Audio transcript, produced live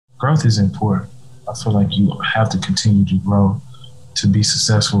growth is important. I feel like you have to continue to grow to be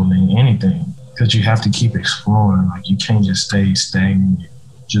successful in anything because you have to keep exploring. Like you can't just stay stagnant,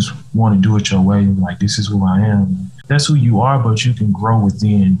 just want to do it your way. Like this is who I am. That's who you are, but you can grow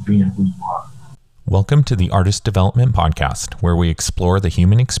within being who you are. Welcome to the Artist Development Podcast, where we explore the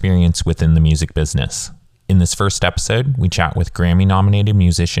human experience within the music business. In this first episode, we chat with Grammy-nominated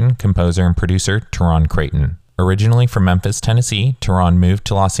musician, composer, and producer Tarron Crayton. Originally from Memphis, Tennessee, Tarron moved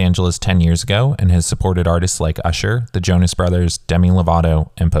to Los Angeles 10 years ago and has supported artists like Usher, the Jonas Brothers, Demi Lovato,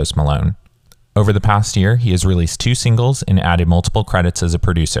 and Post Malone. Over the past year, he has released 2 singles and added multiple credits as a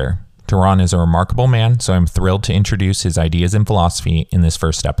producer. Tarron is a remarkable man, so I'm thrilled to introduce his ideas and philosophy in this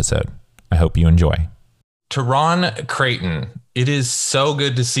first episode. I hope you enjoy. Tarron Crayton, it is so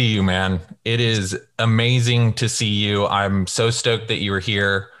good to see you, man. It is amazing to see you. I'm so stoked that you were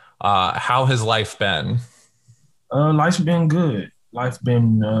here. How has life been? Life's been good. Life's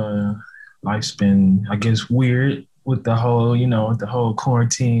been, I guess, weird with the whole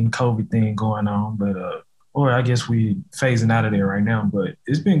quarantine COVID thing going on. But, or I guess we phasing out of there right now. But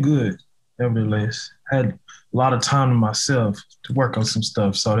it's been good, nevertheless. I had a lot of time to myself to work on some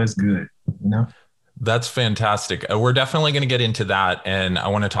stuff, so that's good, you know? That's fantastic. We're definitely going to get into that, and I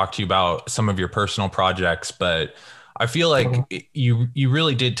want to talk to you about some of your personal projects, but I feel like you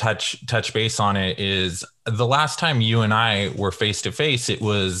really did touch base on it. Is the last time you and I were face to face, it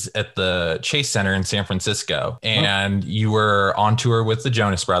was at the Chase Center in San Francisco, and you were on tour with the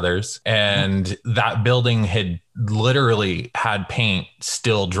Jonas Brothers, and that building had literally had paint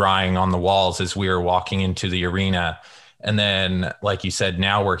still drying on the walls as we were walking into the arena. And then, like you said,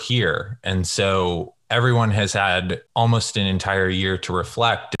 now we're here. And so everyone has had almost an entire year to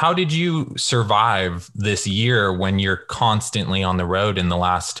reflect. How did you survive this year when you're constantly on the road in the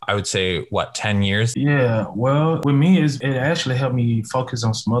last, I would say, 10 years? Yeah, well, with me, it actually helped me focus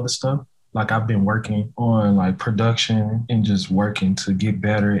on some other stuff. Like I've been working on like production and just working to get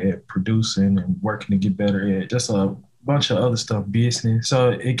better at producing and working to get better at just a bunch of other stuff, business.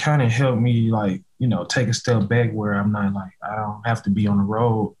 So it kind of helped me take a step back where I'm not like, I don't have to be on the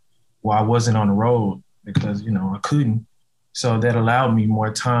road. Well, I wasn't on the road because, I couldn't. So that allowed me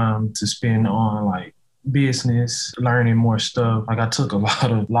more time to spend on like business, learning more stuff. Like I took a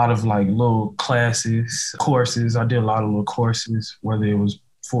lot of like little classes, courses. I did a lot of little courses, whether it was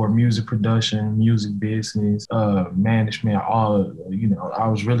for music production, music business, management, all, I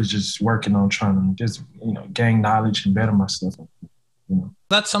was really just working on trying to just, gain knowledge and better myself.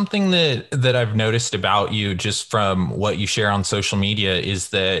 That's something that I've noticed about you just from what you share on social media is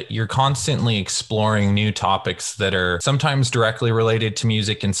that you're constantly exploring new topics that are sometimes directly related to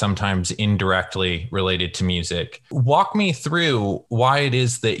music and sometimes indirectly related to music. Walk me through why it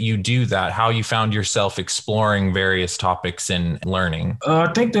is that you do that, how you found yourself exploring various topics and learning.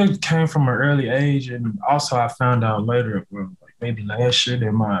 I think that came from an early age. And also I found out later, maybe last year,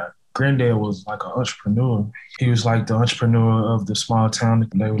 that my granddad was like an entrepreneur. He was like the entrepreneur of the small town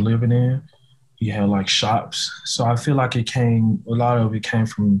that they were living in. He had like shops. So I feel like a lot of it came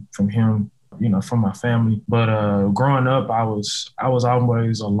from him, from my family. But growing up, I was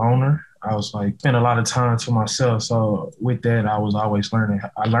always a loner. I was like, spent a lot of time to myself. So with that, I was always learning.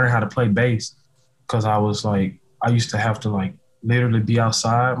 I learned how to play bass because I used to have to like literally be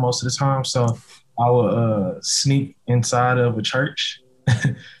outside most of the time. So I would sneak inside of a church.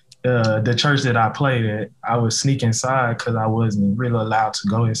 The church that I played at, I would sneak inside because I wasn't really allowed to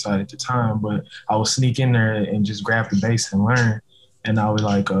go inside at the time, but I would sneak in there and just grab the bass and learn. And I would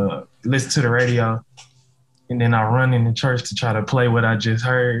listen to the radio, and then I run in the church to try to play what I just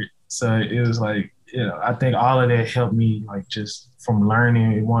heard. So it was like, I think all of that helped me just from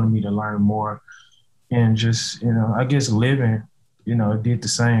learning. It wanted me to learn more and just, I guess living, it did the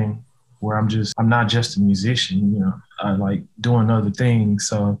same. Where I'm not just a musician, I like doing other things.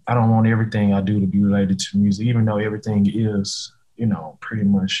 So I don't want everything I do to be related to music, even though everything is, pretty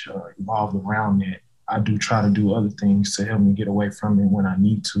much evolved around that. I do try to do other things to help me get away from it when I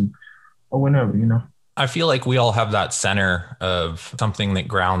need to or whenever, I feel like we all have that center of something that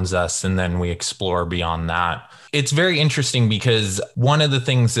grounds us, and then we explore beyond that. It's very interesting because one of the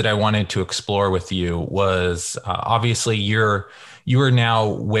things that I wanted to explore with you was obviously you are now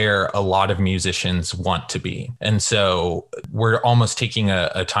where a lot of musicians want to be. And so we're almost taking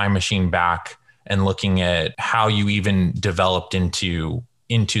a time machine back and looking at how you even developed into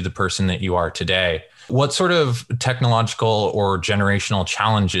the person that you are today. What sort of technological or generational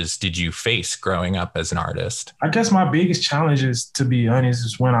challenges did you face growing up as an artist? I guess my biggest challenges, to be honest,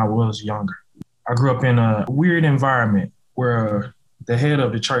 is when I was younger. I grew up in a weird environment where the head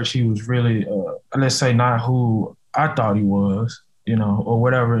of the church, he was really, let's say, not who I thought he was. or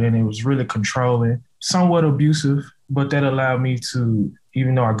whatever. And it was really controlling, somewhat abusive, but that allowed me to,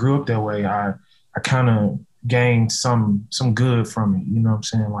 even though I grew up that way, I kind of gained some good from it. You know what I'm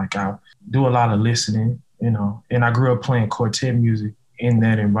saying? Like I do a lot of listening, and I grew up playing quartet music in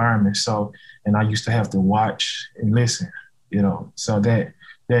that environment. So, and I used to have to watch and listen, so that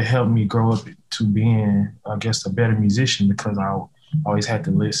helped me grow up to being, I guess, a better musician because I always had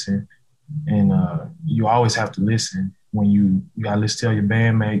to listen. And you always have to listen when you got to listen to all your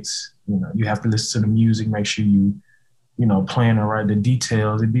bandmates. You have to listen to the music, make sure playing the right, the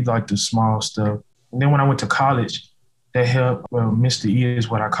details. It'd be like the small stuff. And then when I went to college, that helped. Well, Mr. E is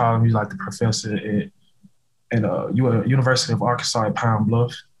what I call him. He's like the professor at University of Arkansas at Pine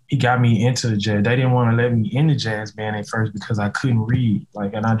Bluff. He got me into the jazz. They didn't want to let me in the jazz band at first because I couldn't read,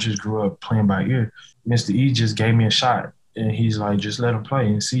 and I just grew up playing by ear. Mr. E just gave me a shot, and he's like, just let him play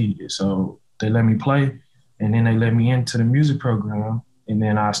and see. So they let me play, and then they let me into the music program, and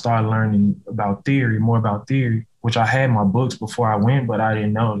then I started learning more about theory, which I had my books before I went, but I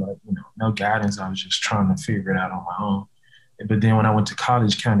didn't know, no guidance. I was just trying to figure it out on my own. But then when I went to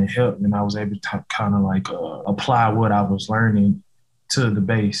college, kind of helped, and I was able to kind of apply what I was learning to the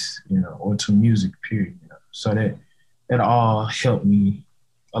bass, or to music, period. So that all helped me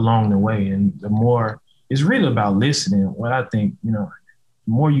along the way. And the more, it's really about listening. What I think, the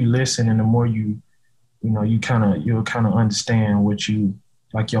more you listen and the more you'll kind of understand what you,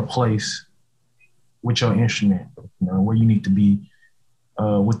 like your place with your instrument, where you need to be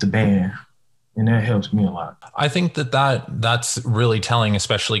with the band. And that helps me a lot. I think that's really telling,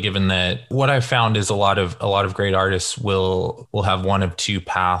 especially given that what I've found is a lot of great artists will have one of two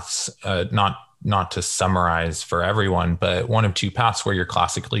paths, not to summarize for everyone, but one of two paths where you're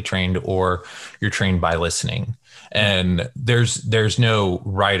classically trained or you're trained by listening. And there's no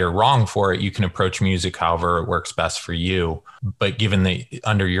right or wrong for it. You can approach music however it works best for you. But given that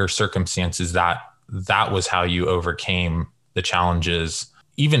under your circumstances, that was how you overcame the challenges.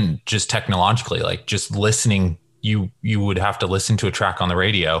 Even just technologically, like just listening, you would have to listen to a track on the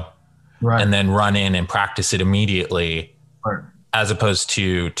radio, right, and then run in and practice it immediately, right, as opposed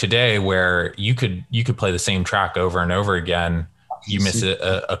to today where you could play the same track over and over again. You miss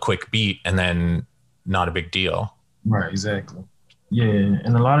a quick beat and then not a big deal. Right, exactly. Yeah,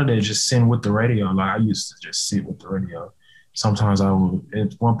 and a lot of that just sitting with the radio. Like I used to just sit with the radio. Sometimes at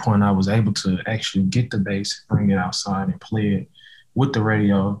one point I was able to actually get the bass, bring it outside and play it with the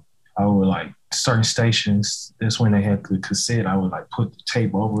radio. I would certain stations, that's when they had the cassette, I would put the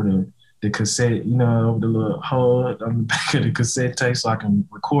tape over the cassette, over the little hole on the back of the cassette tape so I can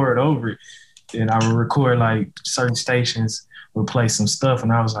record over it. And I would record certain stations would play some stuff.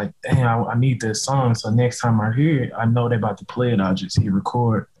 And I was like, damn, I need that song. So next time I hear it, I know they're about to play it. I'll just hit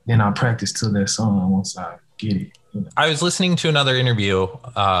record. Then I'll practice to that song once I get it. I was listening to another interview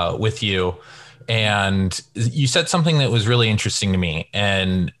with you, and you said something that was really interesting to me,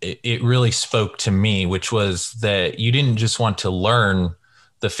 and it really spoke to me, which was that you didn't just want to learn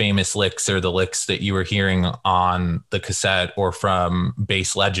the famous licks or the licks that you were hearing on the cassette or from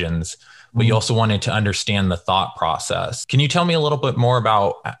bass legends, but you also wanted to understand the thought process. Can you tell me a little bit more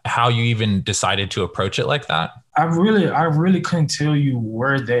about how you even decided to approach it like that? I really couldn't tell you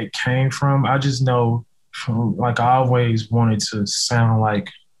where that came from. I just know I always wanted to sound like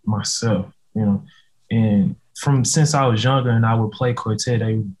myself. And since I was younger and I would play quartet,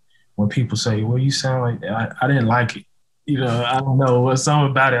 when people say, well, you sound like that, I didn't like it. I don't know what's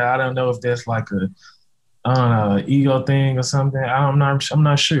something about it. I don't know if that's ego thing or something. I'm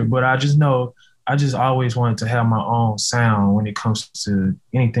not sure, but I just know I just always wanted to have my own sound when it comes to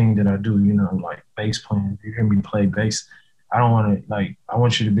anything that I do, like bass playing. If you hear me play bass, I don't want to I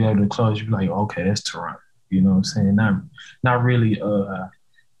want you to be able to close. You be like, okay, that's Tarron. You know what I'm saying? Not really.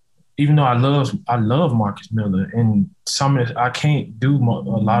 Even though I love Marcus Miller, and I can't do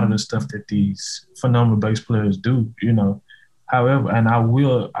a lot of the stuff that these phenomenal bass players do. However, and I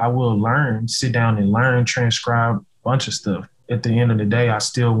will learn, sit down and learn, transcribe a bunch of stuff. At the end of the day, I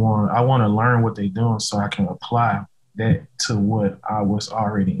want to learn what they're doing so I can apply that to what I was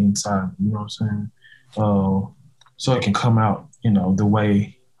already inside. You know what I'm saying? So it can come out, the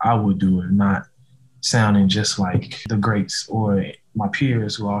way I would do it, not sounding just like the greats or my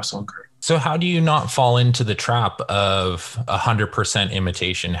peers who are also great. So how do you not fall into the trap of 100%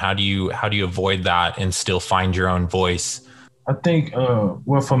 imitation? How do you avoid that and still find your own voice? I think,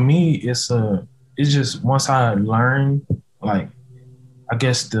 for me, it's just once I learn, I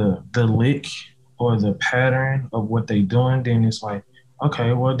guess the lick or the pattern of what they doing, then it's like,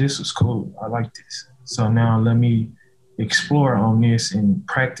 okay, well, this is cool. I like this. So now let me explore on this and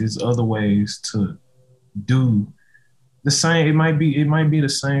practice other ways to do the same. It might be the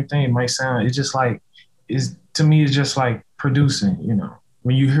same thing. It might sound. It's just like it's to me. It's just like producing. You know,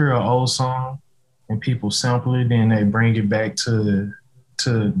 when you hear an old song and people sample it, then they bring it back to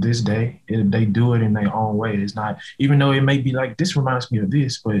this day. They do it in their own way. It's not, even though it may be like this reminds me of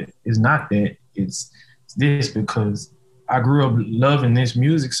this, but it's not that. It's this because I grew up loving this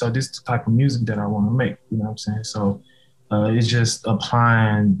music, so this is the type of music that I want to make. You know what I'm saying? So it's just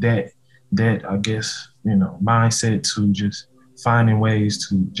applying that I guess, you know, mindset to just finding ways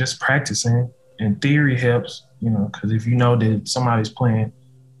to just practicing. And theory helps, you know, because if you know that somebody's playing,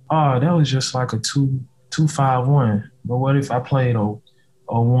 oh, that was just like a 2-2-5-1. But what if I played a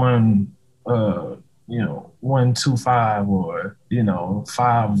one, you know, 1-2-5 or, you know,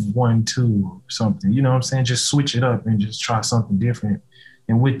 5-1-2 or something. You know what I'm saying? Just switch it up and just try something different.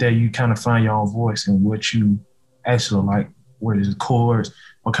 And with that, you kind of find your own voice and what you actually like. What is it, chords?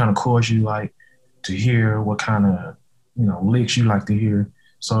 What kind of chords you like to hear? What kind of, you know, licks you like to hear?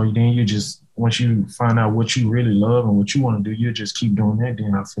 So then you just, once you find out what you really love and what you want to do, you just keep doing that.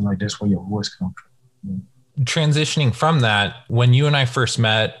 Then I feel like that's where your voice comes from. Transitioning from that, when you and I first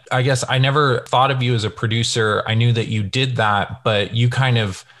met, I guess I never thought of you as a producer. I knew that you did that, but you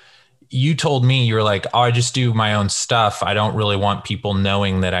told me, you were like, oh, I just do my own stuff. I don't really want people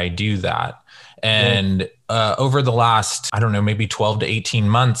knowing that I do that. And over the last, I don't know, maybe 12 to 18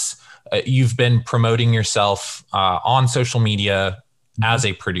 months, you've been promoting yourself on social media as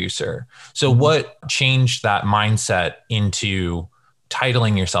a producer. So what changed that mindset into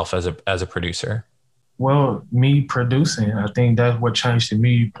titling yourself as a producer? Well, me producing, I think that's what changed to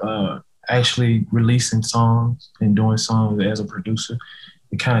me, actually releasing songs and doing songs as a producer.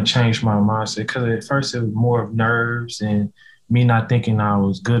 It kind of changed my mindset because at first it was more of nerves and me not thinking I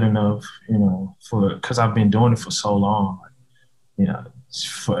was good enough, you know, because I've been doing it for so long. You know,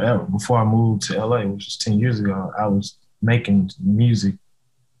 forever. Before I moved to LA, which was 10 years ago, I was making music,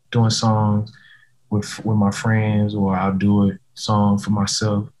 doing songs with my friends, or I'll do it song for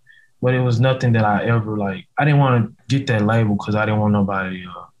myself. But it was nothing that I ever like. I didn't want to get that label because I didn't want nobody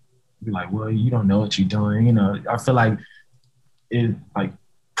be like, well, you don't know what you're doing. You know, I feel like it like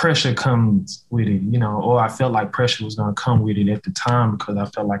pressure comes with it, you know, or I felt like pressure was going to come with it at the time because I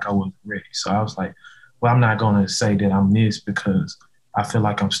felt like I wasn't ready. So I was like, well, I'm not going to say that I'm this because I feel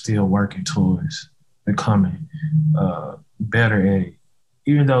like I'm still working towards becoming better at it.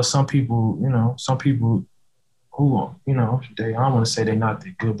 Even though some people who, you know, I don't want to say they're not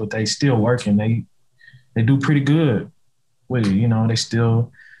that good, but they still working. They do pretty good with it. You know, they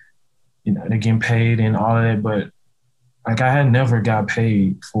still, you know, they're getting paid and all of that. But like I had never got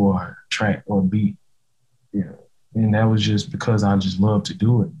paid for a track or a beat, you know, and that was just because I just love to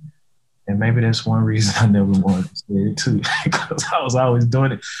do it. And maybe that's one reason I never wanted to say it too, because I was always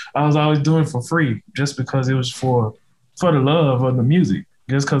doing it. I was always doing it for free just because it was for the love of the music,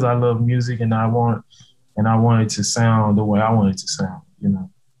 just because I love music and I wanted to sound the way I wanted to sound, you know.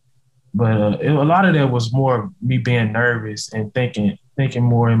 But a lot of that was more of me being nervous and thinking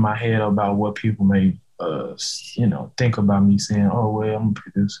more in my head about what people may, you know, think about me saying, oh, well, I'm a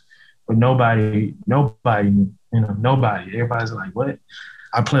producer. But nobody, you know, nobody. Everybody's like, what?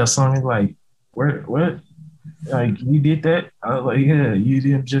 I play a song and like, what? Like, you did that? I was like, yeah,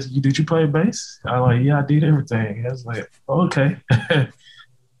 did you play bass? I was like, yeah, I did everything. I was like, oh, okay.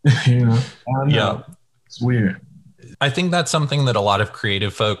 You know, I don't know. Yeah. It's weird. I think that's something that a lot of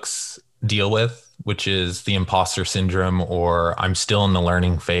creative folks deal with, which is the imposter syndrome, or I'm still in the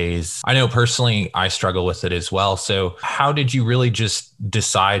learning phase. I know personally, I struggle with it as well. So how did you really just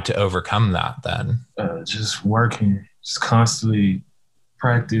decide to overcome that then? Just working, just constantly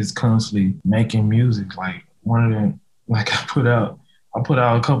practice, constantly making music. Like I put out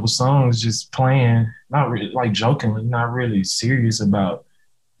a couple songs just playing, not really like jokingly, not really serious about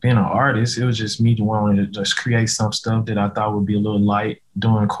being an artist. It was just me wanting to just create some stuff that I thought would be a little light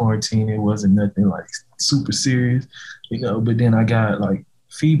during quarantine. It wasn't nothing like super serious, you know, but then I got like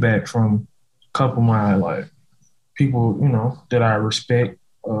feedback from a couple of my like people, you know, that I respect,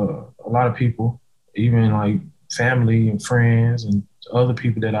 a lot of people, even like family and friends and other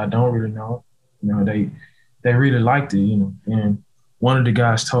people that I don't really know, you know, they really liked it, you know. And one of the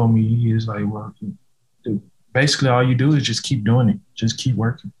guys told me, he was like, well, basically all you do is just keep doing it. Just keep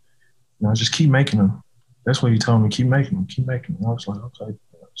working. You know, just keep making them. That's what he told me. Keep making them. Keep making them. I was like, okay.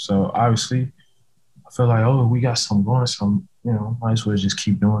 So obviously I feel like, oh, we got some going. So, you know, might as well just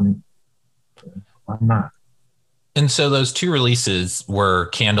keep doing it. Why not? And so those two releases were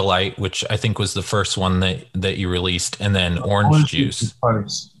Candlelight, which I think was the first one that you released, and then Orange Juice.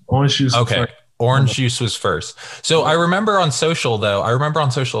 Orange Juice. Okay. Orange Juice was first. So I remember on social though,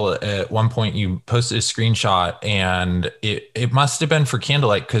 at one point you posted a screenshot and it must have been for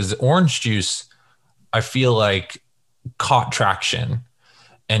Candlelight because Orange Juice, I feel like caught traction,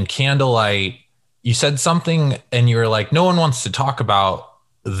 and Candlelight, you said something and you were like, no one wants to talk about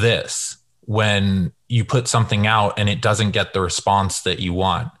this when you put something out and it doesn't get the response that you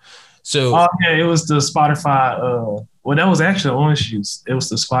want. So yeah, it was the Spotify. Well, that was actually Orange Juice. It was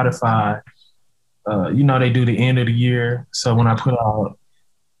the Spotify. They do the end of the year. So when I put out,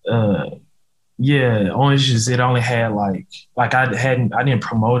 Orange Juice, it only had like I didn't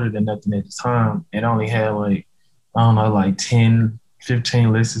promote it or nothing at the time. It only had like, I don't know, like 10,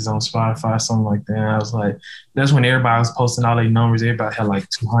 15 listens on Spotify, something like that. And I was like, that's when everybody was posting all their numbers. Everybody had like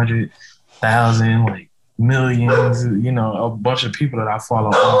 200,000, like millions, a bunch of people that I follow.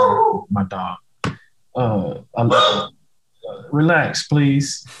 Oh, my dog. Relax,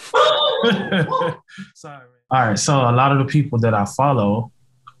 please. Sorry. All right. So a lot of the people that I follow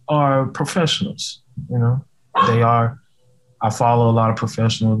are professionals. They are. I follow a lot of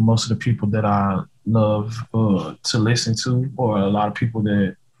professionals. Most of the people that I love to listen to, or a lot of people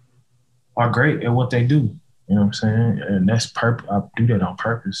that are great at what they do. You know what I'm saying? And that's I do that on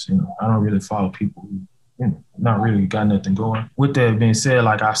purpose. I don't really follow people who, not really got nothing going. With that being said,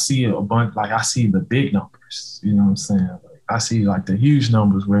 like I see a bunch, like I see the big numbers. You know what I'm saying? Like I see like the huge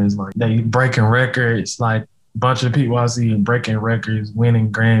numbers where it's like they breaking records, like a bunch of people I see breaking records,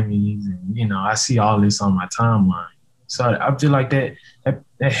 winning Grammys, and I see all this on my timeline. So I feel like that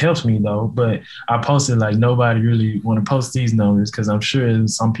helps me though. But I posted like nobody really want to post these numbers because I'm sure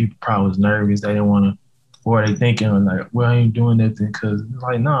some people probably was nervous. They didn't want to, or they thinking like, well, I ain't doing nothing because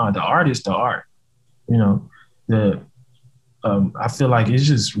like, nah, the art is the art. I feel like it's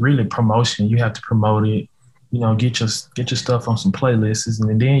just really promotion. You have to promote it. Get your stuff on some playlists,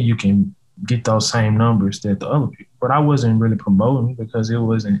 and then you can get those same numbers that the other people. But I wasn't really promoting because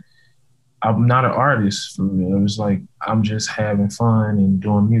I'm not an artist for real. It was like I'm just having fun and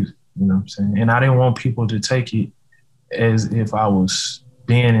doing music. You know what I'm saying? And I didn't want people to take it as if I was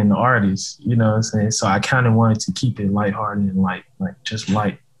being an artist. You know what I'm saying? So I kind of wanted to keep it lighthearted and like just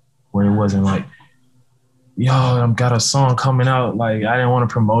light, where it wasn't like, yo, I've got a song coming out. Like I didn't want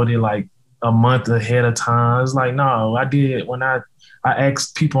to promote it like a month ahead of time. It's like, no, I did when I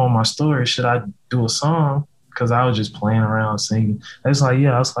asked people on my story, should I do a song? Because I was just playing around singing. It's like,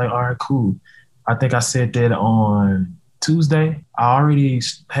 yeah, I was like, all right, cool. I think I said that on Tuesday. I already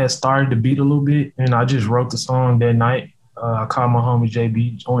had started the beat a little bit, and I just wrote the song that night. I called my homie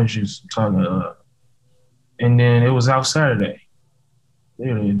JB Orange Juice, and then it was out Saturday.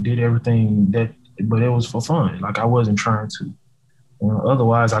 It did everything but it was for fun. Like I wasn't trying to.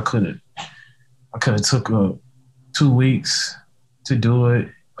 Otherwise, I could have took 2 weeks to do it.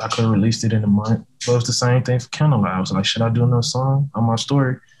 I could have released it in a month. But it's the same thing for Candlelight. I was like, should I do another song on my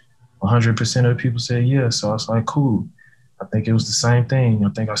story? 100% of the people said yes. So I was like, cool. I think it was the same thing. I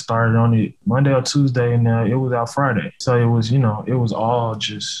think I started on it Monday or Tuesday, and it was out Friday. So it was, it was all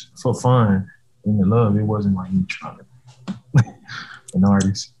just for fun and the love. It wasn't like me trying to an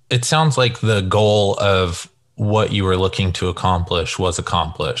artist. It sounds like the goal of what you were looking to accomplish was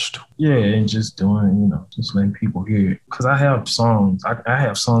accomplished. Yeah, and just doing, just letting people hear it. Because I have songs. I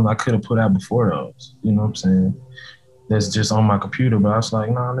have songs I could have put out before those. You know what I'm saying? That's just on my computer. But I was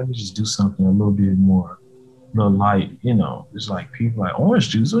like, nah, let me just do something a little bit more, light. It's like people like, Orange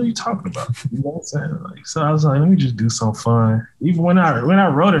Juice, what are you talking about? You know what I'm saying? Like, so I was like, let me just do some fun. Even when I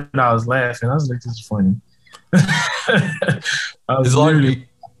wrote it, I was laughing. I was like, this is funny. I was laughing.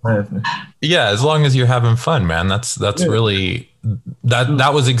 Yeah, as long as you're having fun, man. That's really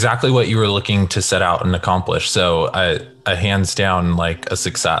that was exactly what you were looking to set out and accomplish. So a hands down, like a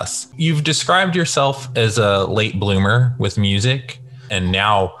success. You've described yourself as a late bloomer with music, and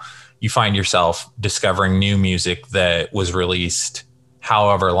now you find yourself discovering new music that was released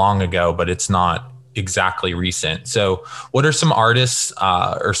however long ago, but it's not exactly recent. So what are some artists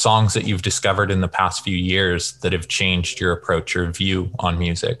or songs that you've discovered in the past few years that have changed your approach or view on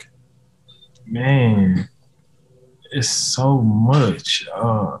music? Man, it's so much.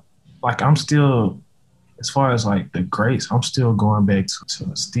 Like I'm still, as far as like the greats, I'm still going back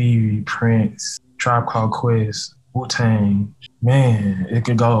to Stevie, Prince, Tribe Called Quest, Wu-Tang. Man, it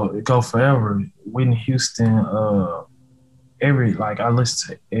could go forever. Whitney Houston, I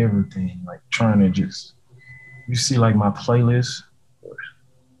listen to everything, like trying to just, you see like my playlist,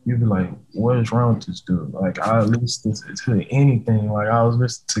 you'd be like, what is wrong with this dude? Like I listen to anything. Like I was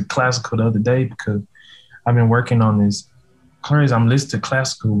listening to classical the other day because I've been working on this. Crazy, I'm listening to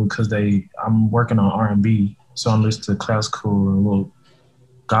classical because I'm working on R&B. So I'm listening to classical and a little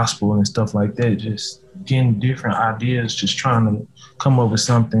gospel and stuff like that, just getting different ideas, just trying to come up with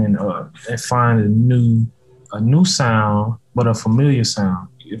something and find a new sound, but a familiar sound,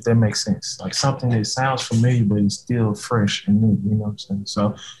 if that makes sense. Like something that sounds familiar, but it's still fresh and new, you know what I'm saying?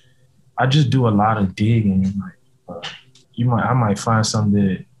 So I just do a lot of digging. Like I might find something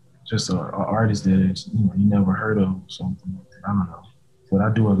that just a artist that is, you never heard of or something like that. I don't know. But I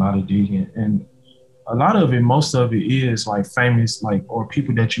do a lot of digging. And a lot of it, most of it is like famous, like, or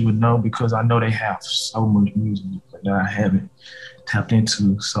people that you would know, because I know they have so much music that I haven't tapped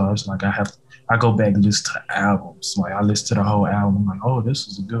into. So it's like I go back and listen to albums. Like I listen to the whole album. I'm like, oh, this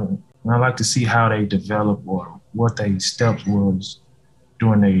is a good one. And I like to see how they develop or what their steps was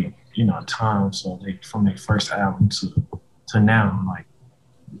during their, time. So they, from their first album to now, like,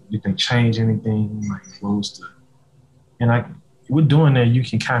 did they change anything? Like, what was the, and like, with doing that, you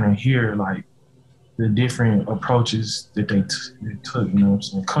can kind of hear like the different approaches that they took, you know what I'm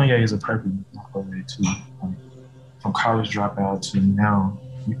saying? Kanye is a perfect example of it too. Like, from College Dropout to now,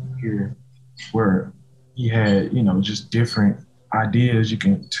 you can hear where he had, just different ideas. You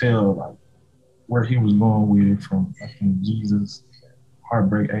can tell like where he was going with it from, I think, Jesus,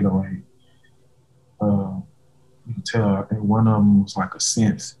 Heartbreak 808. You can tell, I think one of them was like a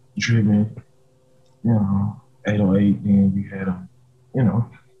synth driven, 808, and you had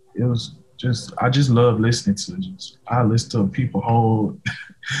it was just, I just love listening to it. I listen to people whole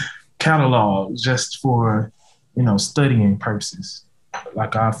catalog just for, studying purposes.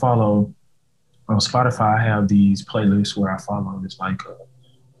 Like I follow on Spotify, I have these playlists where I follow. It's like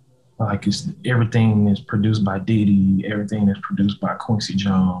it's everything is produced by Diddy, everything that's produced by Quincy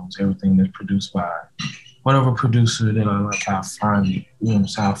Jones, everything that's produced by whatever producer that I like. I find it,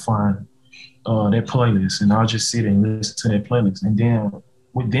 so I find that playlist, and I'll just sit and listen to that playlist, and then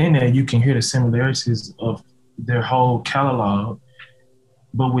within that you can hear the similarities of their whole catalog,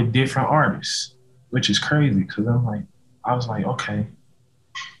 but with different artists, which is crazy because I was like, okay,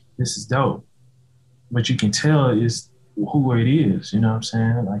 this is dope. But you can tell it's who it is, you know what I'm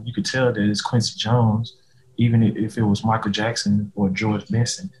saying? Like you could tell that it's Quincy Jones, even if it was Michael Jackson or George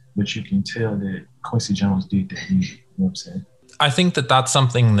Benson, but you can tell that Quincy Jones did that music, you know what I'm saying? I think that that's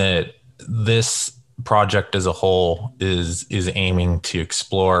something that this project as a whole is aiming to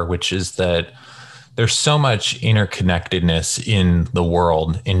explore, which is that there's so much interconnectedness in the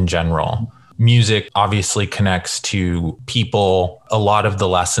world in general. Music obviously connects to people. A lot of the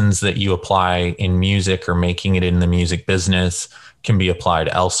lessons that you apply in music or making it in the music business can be applied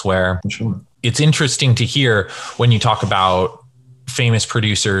elsewhere. Sure. It's interesting to hear when you talk about famous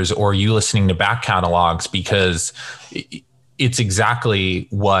producers or you listening to back catalogs, because it's exactly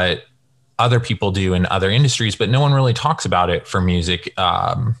what other people do in other industries, but no one really talks about it for music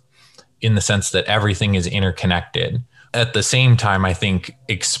in the sense that everything is interconnected. At the same time, I think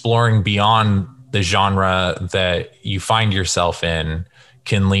exploring beyond the genre that you find yourself in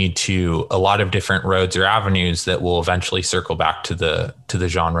can lead to a lot of different roads or avenues that will eventually circle back to the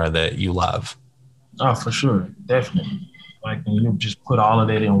genre that you love. Oh, for sure. Definitely. Like, when you just put all of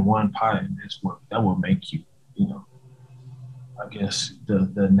that in one pot, and that will make you, I guess,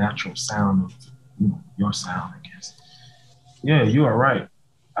 the natural sound of your sound, I guess. Yeah, you are right.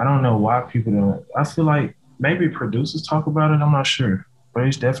 I don't know why people don't. I feel like maybe producers talk about it. I'm not sure. But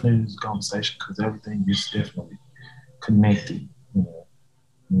it's definitely this conversation because everything is definitely connected.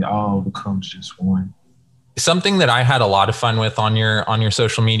 It all becomes just one. Something that I had a lot of fun with on your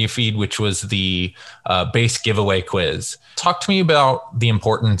social media feed, which was the bass giveaway quiz. Talk to me about the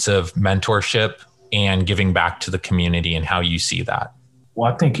importance of mentorship and giving back to the community and how you see that.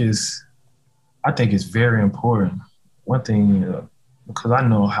 Well, I think it's very important. One thing, because I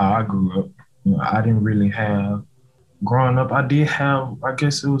know how I grew up. I didn't really have, growing up, I did have, I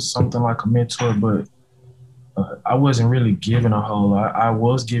guess it was something like a mentor, but I wasn't really given a whole lot. I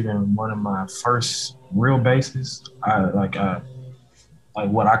was given one of my first real basses. Like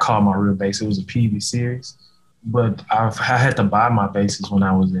what I call my real bass. It was a PV series, but I had to buy my basses when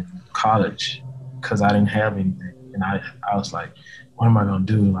I was in college because I didn't have anything, and I was like, what am I gonna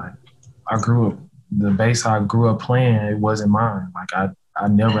do? Like, the bass I grew up playing, it wasn't mine. Like I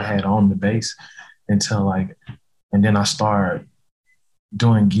never had owned the bass until and then I started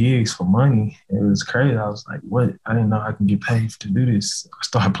doing gigs for money. It was crazy. I was like, what? I didn't know I can get paid to do this. I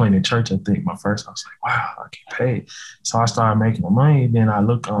started playing in church, I think, my first. I was like, wow, I get paid. So I started making the money. Then I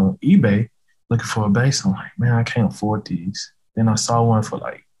looked on eBay looking for a bass. I'm like, man, I can't afford these. Then I saw one for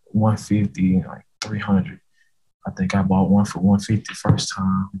like $150 and like $300. I think I bought one for $150 first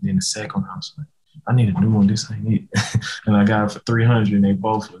time. And then the second one, I was like, I need a new one. This ain't it. And I got it for $300, and they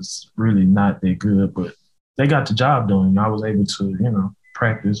both was really not that good, but they got the job done. I was able to,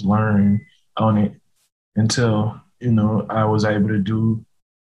 practice, learn on it until, I was able to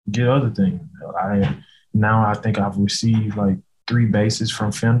get other things. I think I've received like 3 basses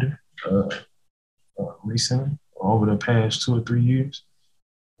from Fender recently over the past 2 or 3 years.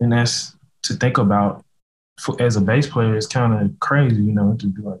 And that's to think about as a bass player, it's kind of crazy, to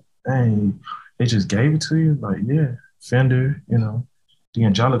be like, dang, they just gave it to you. Like, yeah, Fender, the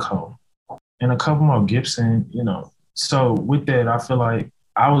Angelico, and a couple more Gibson. So with that, I feel like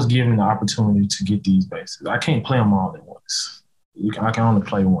I was given the opportunity to get these basses. I can't play them all at once. I can only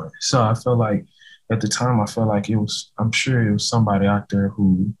play one. So I feel like at the time, I'm sure it was somebody out there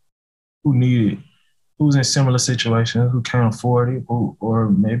who needed, who's in similar situations, who can't afford it, or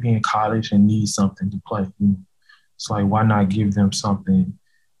maybe in college and needs something to play. It's like, why not give them something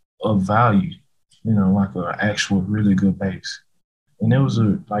of value, like an actual really good bass. And it was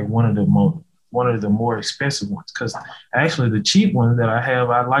like one of the more expensive ones, because actually the cheap ones that I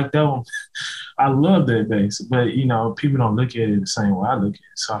have, I like that one. I love that bass, but people don't look at it the same way I look at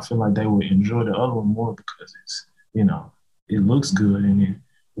it. So I feel like they would enjoy the other one more because it's, it looks good and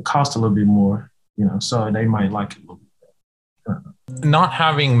it costs a little bit more, so they might like it a little bit. Not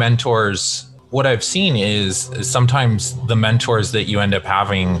having mentors, what I've seen is sometimes the mentors that you end up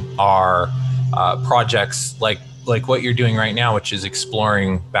having are projects like what you're doing right now, which is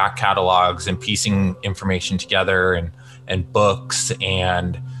exploring back catalogs and piecing information together and books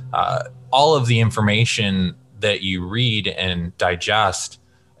and all of the information that you read and digest.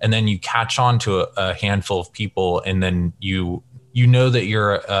 And then you catch on to a handful of people, and then you know that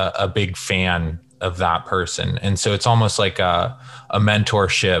you're a big fan of that person. And so it's almost like a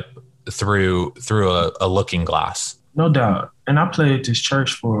mentorship through a looking glass. No doubt. And I played at this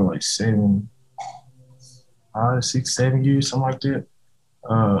church for like 6, 7 years, something like that.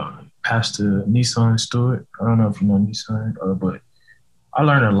 Pastor Nissan Stewart. I don't know if you know Nissan, but I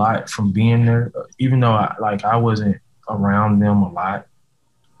learned a lot from being there, even though I wasn't around them a lot,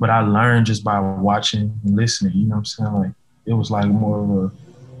 but I learned just by watching and listening. You know what I'm saying? Like, it was like more of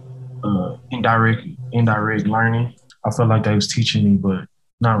a indirect learning. I felt like they was teaching me, but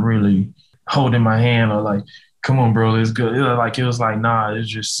not really holding my hand or like, come on, bro, it's good. It was like, nah, it's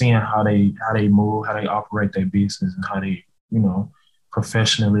just seeing how they move, how they operate their business, and how they,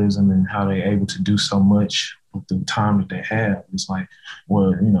 professionalism, and how they're able to do so much with the time that they have. It's like,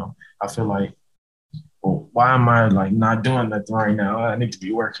 well, I feel like, well, why am I like not doing nothing right now? I need to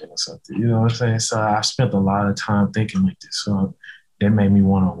be working or something. You know what I'm saying? So I spent a lot of time thinking like this. So that made me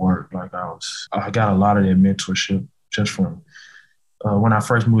want to work. Like I got a lot of that mentorship just from when I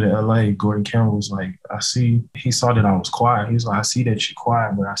first moved to LA. Gordon Campbell was like, he saw that I was quiet. He was like, I see that you're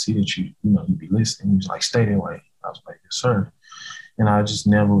quiet, but I see that you be listening. He was like, stay that way. I was like, yes, sir. And I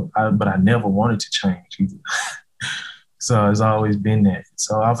never wanted to change either. So it's always been that.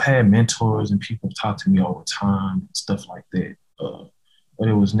 So I've had mentors and people talk to me over time and stuff like that. But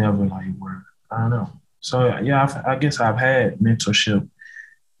it was never like where, I don't know. So yeah, I guess I've had mentorship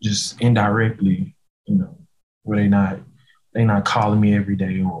just indirectly, where they not calling me every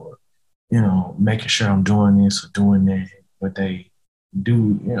day or, making sure I'm doing this or doing that, but they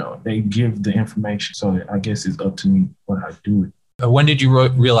do, they give the information. So I guess it's up to me what I do with it. When did you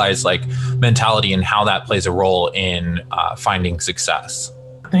realize like mentality and how that plays a role in finding success?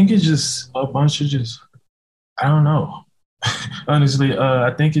 I think it's just a bunch of I don't know. Honestly,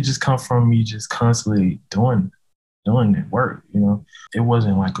 I think it just comes from me just constantly doing that work. It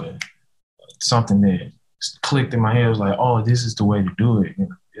wasn't like something that clicked in my head. It was like, oh, this is the way to do it.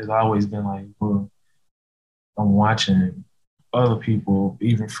 It's always been like, well, I'm watching other people,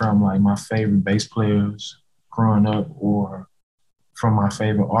 even from like my favorite bass players growing up, or from my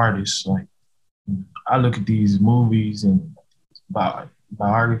favorite artists. Like, I look at these movies and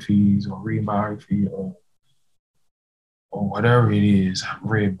biographies or read biography or whatever it is. I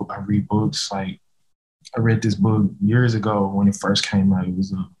read books. Like, I read this book years ago when it first came out. It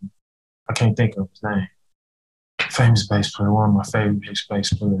was I can't think of his name. Famous bass player, one of my favorite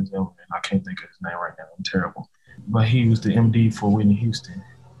bass players ever, and I can't think of his name right now. I'm terrible. But he was the MD for Whitney Houston.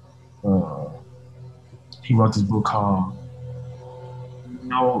 He wrote this book called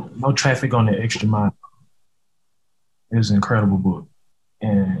No Traffic on the Extra Mile. It was an incredible book.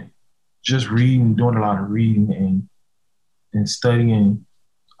 And just reading, doing a lot of reading and studying,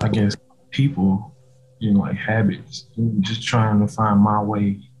 I guess, people, like habits, just trying to find my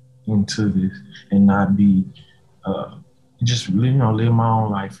way into this and not be, just live my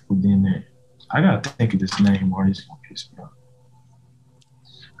own life within that. I got to think of this name or it's going to piss me off.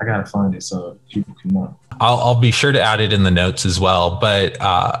 I gotta find it so people can know. I'll be sure to add it in the notes as well. But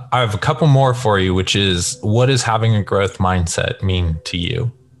I have a couple more for you, which is, what does having a growth mindset mean to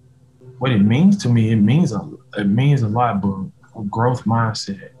you? What it means to me, it means a lot, but a growth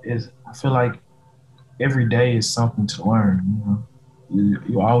mindset is, I feel like every day is something to learn.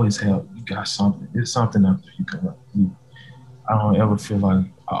 You always you got something. It's something else you can learn. I don't ever feel like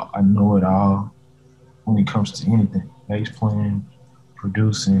I know it all when it comes to anything. Bass playing,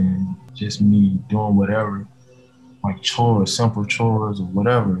 producing, just me doing whatever, like chores, simple chores or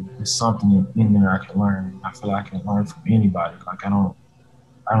whatever. There's something in there I can learn. I feel like I can learn from anybody. Like I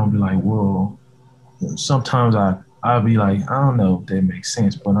don't be like, well, sometimes I'll be like, I don't know if that makes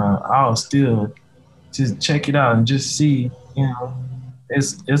sense, but I'll still just check it out and just see,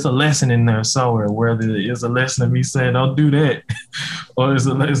 it's a lesson in there somewhere, whether it's a lesson of me saying, don't do that, or it's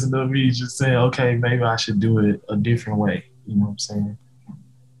a lesson of me just saying, okay, maybe I should do it a different way. You know what I'm saying?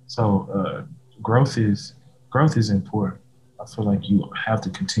 So growth is important. I feel like you have to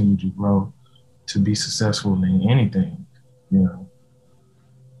continue to grow to be successful in anything,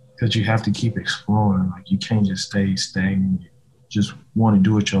 because you have to keep exploring. Like you can't just stay stagnant, just want to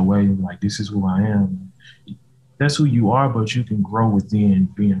do it your way. Like, this is who I am. That's who you are, but you can grow within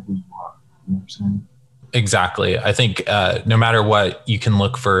being who you are. You know what I'm saying? Exactly. I think no matter what, you can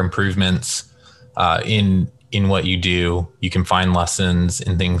look for improvements in what you do. You can find lessons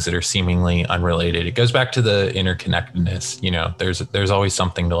in things that are seemingly unrelated. It goes back to the interconnectedness. There's always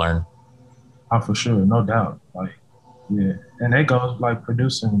something to learn. Oh, for sure, no doubt. Like, yeah, and that goes like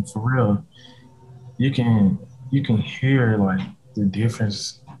producing for real. You can hear like the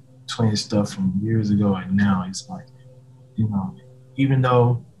difference between stuff from years ago and now. It's like, even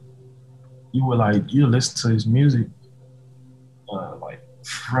though you listen to his music, like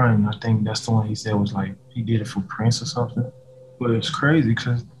Front, I think that's the one he said was like he did it for Prince or something. But it's crazy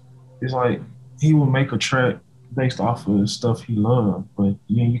because it's like he will make a track based off of the stuff he loved, but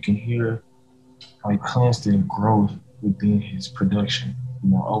you can hear like constant growth within his production,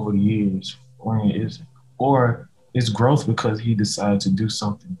 over the years. Or it's growth because he decided to do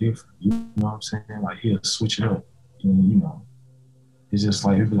something different. You know what I'm saying? Like he'll switch it up, and it's just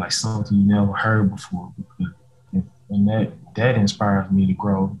like it'd be like something you never heard before. And that inspires me to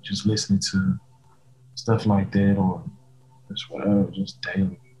grow, just listening to stuff like that, or just whatever, just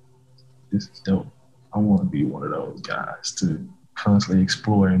daily. This is dope. I want to be one of those guys to constantly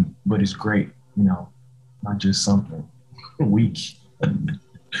explore, but it's great, not just something weak.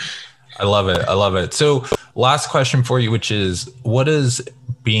 I love it. So last question for you, which is, what does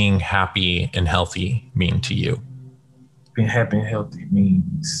being happy and healthy mean to you? Being happy and healthy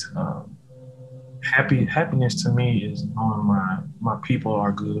means happiness to me is knowing my people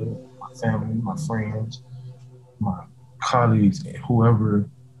are good, my family, my friends, my colleagues, whoever,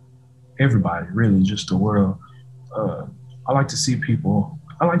 everybody, really, just the world. I like to see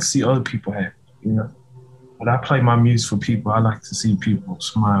other people happy, When I play my music for people, I like to see people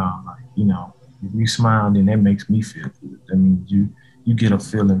smile. Like, if you smile, then that makes me feel good. That means you get a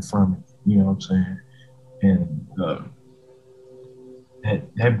feeling from it. You know what I'm saying? And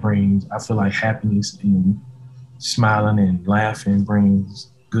that brings, I feel like happiness and smiling and laughing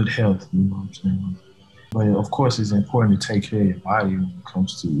brings good health. You know what I'm saying? But of course, it's important to take care of your body when it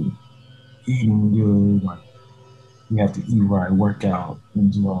comes to eating good. Like, you have to eat right, work out,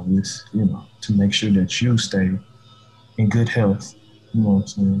 and do all this, to make sure that you stay in good health. You know what I'm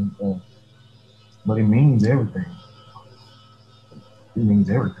saying? But it means everything. It means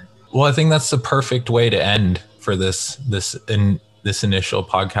everything. Well, I think that's the perfect way to end for this initial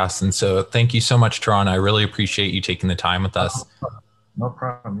podcast. And so thank you so much, Tarron. I really appreciate you taking the time with us. No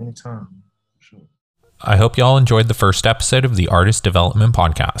problem. Anytime. Sure. I hope you all enjoyed the first episode of the Artist Development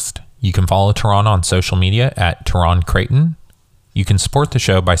Podcast. You can follow Tarron on social media at Tarron Crayton. You can support the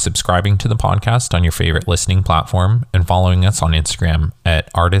show by subscribing to the podcast on your favorite listening platform and following us on Instagram at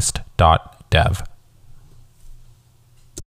artist.dev.